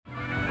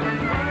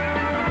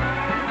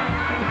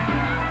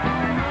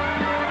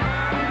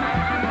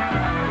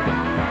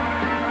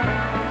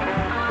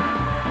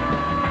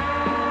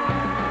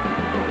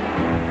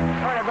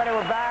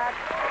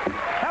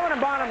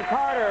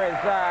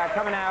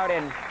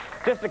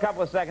Just a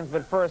couple of seconds,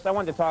 but first, I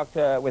wanted to talk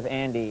with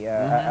Andy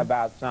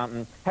about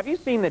something. Have you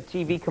seen the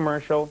TV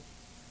commercial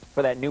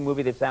for that new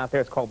movie that's out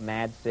there? It's called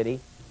Mad City.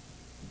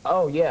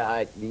 Oh,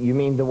 yeah. You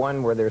mean the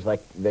one where there's,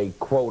 like, they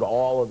quote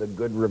all of the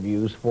good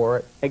reviews for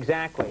it?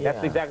 Exactly. Yeah.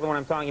 That's exactly what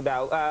I'm talking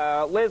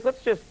about. Liz,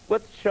 let's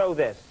show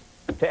this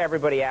to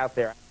everybody out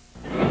there.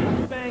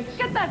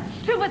 Get that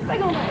stupid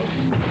thing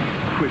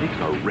away! Critics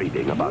are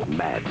raving about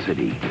Mad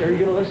City. Are you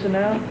gonna listen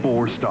now?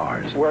 4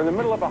 stars. We're in the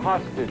middle of a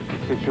hostage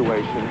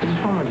situation.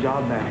 It's from a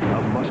job back.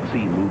 A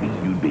must-see movie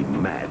you'd be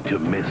mad to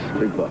miss.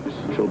 Big bucks,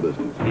 show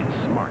business.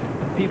 It's smart.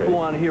 People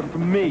want to hear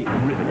from me.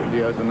 Riveting. He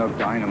has enough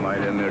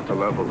dynamite in there to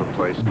level the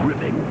place.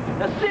 Gripping.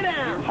 Now sit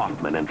down!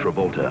 Hoffman and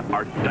Travolta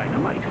are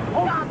dynamite.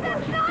 Stop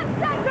this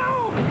nonsense!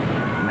 No!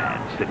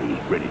 Mad City,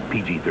 rated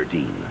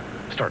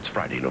PG-13. Starts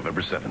Friday,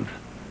 November 7th.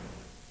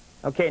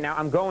 Okay, now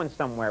I'm going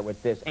somewhere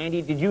with this.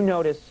 Andy, did you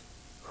notice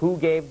who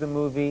gave the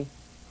movie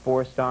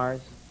 4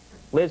 stars?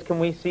 Liz, can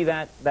we see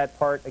that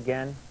part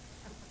again?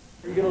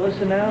 Are you gonna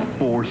listen now?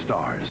 4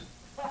 stars.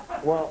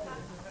 Well,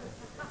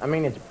 I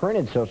mean, it's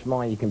printed so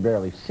small you can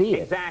barely see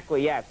it.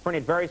 Exactly, yeah. It's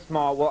printed very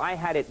small. Well, I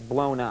had it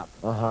blown up.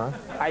 Uh-huh.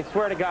 I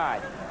swear to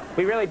God.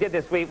 We really did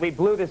this. We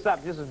blew this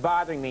up. This is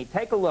bothering me.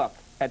 Take a look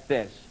at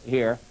this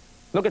here.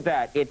 Look at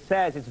that. It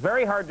says, it's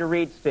very hard to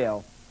read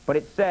still, but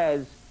it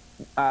says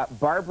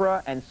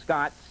Barbara and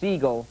Scott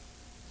Siegel,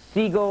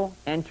 Siegel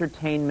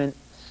Entertainment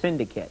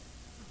Syndicate.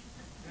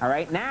 All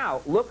right,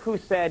 now, look who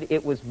said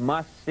it was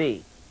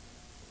must-see.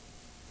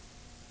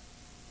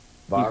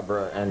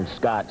 Barbara and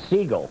Scott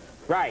Siegel.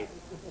 Right.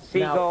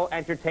 Siegel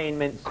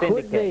Entertainment Syndicate.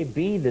 Could they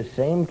be the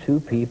same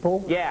 2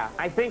 people? Yeah,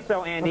 I think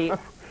so, Andy.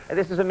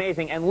 This is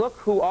amazing. And look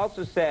who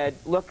also said,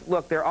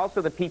 look, they're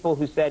also the people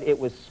who said it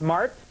was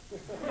smart,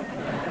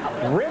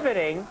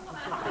 riveting,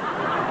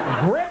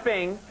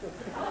 gripping,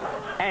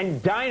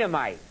 and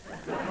dynamite.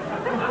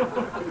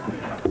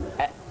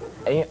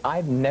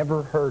 I've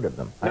never heard of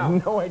them. No. I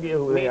have no idea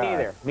who they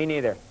are. Me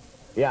neither.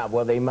 Yeah,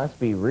 well, they must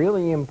be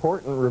really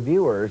important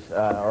reviewers,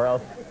 or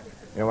else,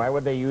 you know, why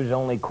would they use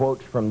only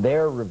quotes from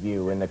their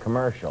review in the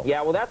commercial?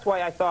 Yeah, well, that's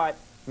why I thought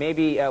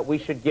maybe we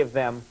should give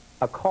them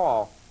a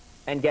call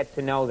and get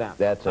to know them.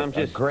 That's I'm a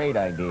just great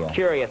idea.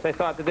 Curious. I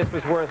thought that this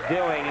was worth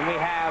doing, and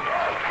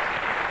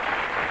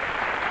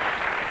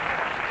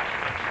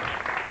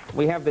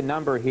we have the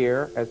number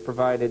here as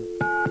provided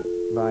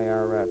by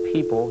our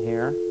people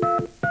here.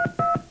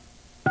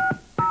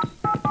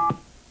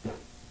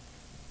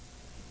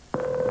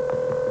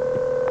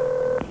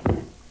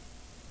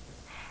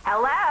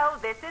 Hello,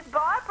 this is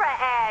Barbara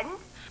and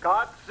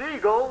Scott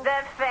Siegel,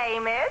 the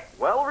famous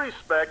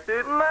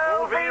well-respected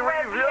movie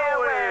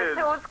reviewers.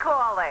 Who's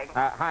calling?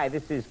 Hi,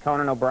 this is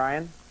Conan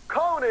O'Brien.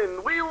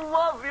 Conan, we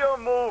love your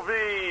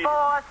movie.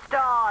 4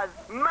 stars.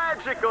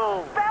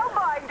 Magical.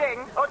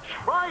 Spellbinding. A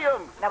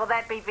triumph. Now, will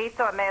that be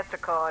Visa or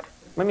MasterCard?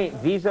 Let me,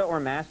 Visa or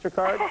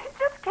MasterCard?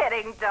 Just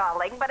kidding,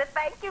 darling, but a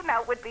thank you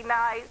note would be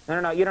nice.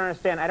 No, you don't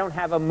understand. I don't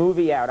have a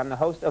movie out. I'm the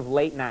host of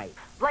Late Night.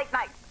 Late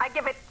night. I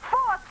give it 4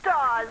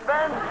 stars.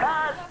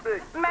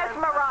 Fantastic.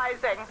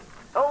 Mesmerizing.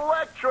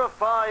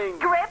 Electrifying.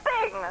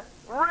 Gripping.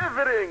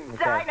 Riveting.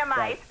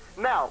 Dynamite.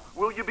 Now,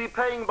 will you be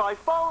paying by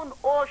phone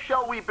or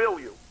shall we bill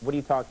you? What are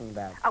you talking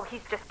about? Oh,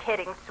 he's just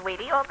kidding,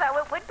 sweetie, although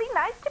it would be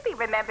nice to be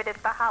remembered as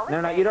the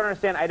holiday. No, you don't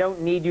understand. I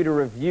don't need you to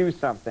review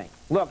something.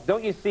 Look,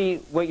 don't you see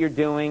what you're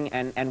doing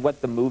and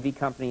what the movie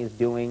company is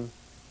doing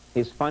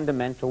is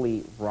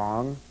fundamentally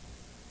wrong?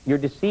 You're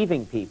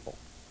deceiving people.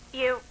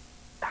 You're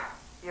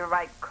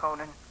right,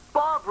 Conan.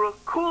 Barbara,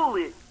 cool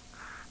it.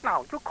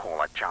 No, you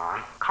call it,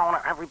 John.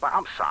 Conan, everybody,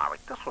 I'm sorry.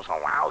 This was a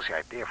lousy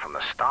idea from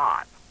the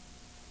start.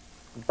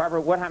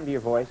 Barbara, what happened to your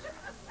voice?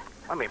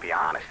 Let me be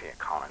honest here,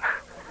 Conan.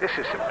 This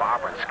isn't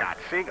Barbara and Scott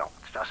Siegel.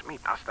 It's just me,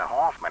 Dustin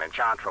Hoffman, and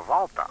John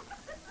Travolta.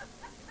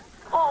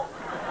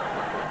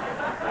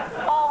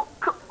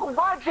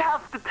 Why'd you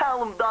have to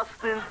tell him,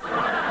 Dustin?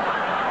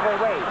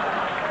 Wait.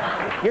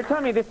 You're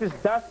telling me this is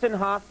Dustin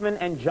Hoffman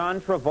and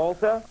John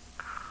Travolta?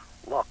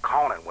 Look,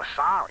 Conan, we're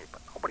sorry,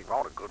 but nobody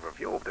wrote a good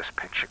review of this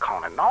picture,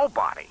 Conan.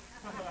 Nobody.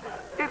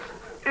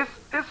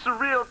 It's a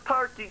real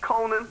turkey,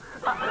 Conan.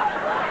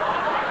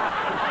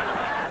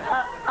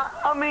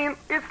 I mean,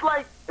 it's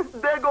like,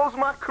 there goes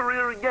my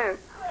career again.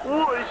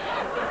 Whoosh.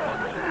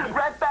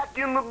 Right back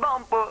in the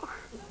dumper.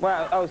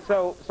 Well,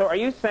 so are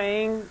you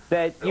saying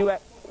that you...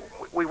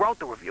 We wrote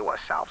the review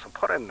ourselves and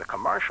put it in the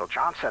commercial.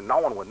 John said no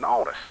one would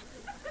notice.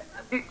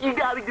 You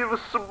gotta give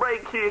us a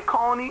break here,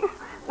 Connie.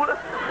 We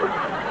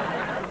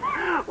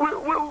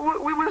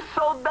were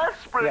so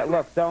desperate. Yeah,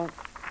 look, don't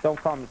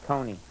call me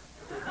Coney.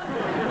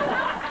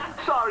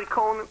 Sorry,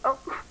 Conan.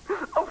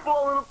 I'm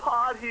falling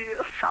apart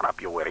here. Shut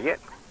up, you idiot.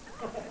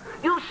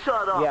 You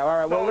shut up. Yeah, all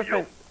right, well,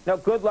 listen. No,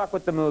 good luck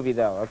with the movie,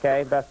 though,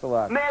 okay? Best of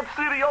luck. Mad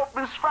City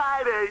opens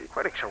Friday.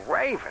 Critics are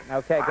raving.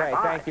 Okay, great.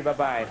 Bye-bye. Thank you.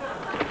 Bye-bye.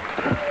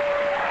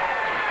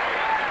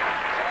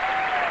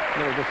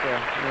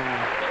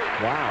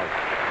 Wow.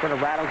 Sort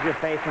of rattles your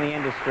faith in the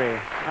industry.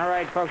 All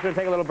right, folks, we'll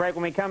take a little break.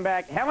 When we come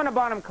back, Helena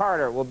Bonham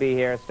Carter will be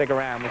here. Stick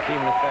around. We'll see you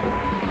in a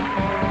second.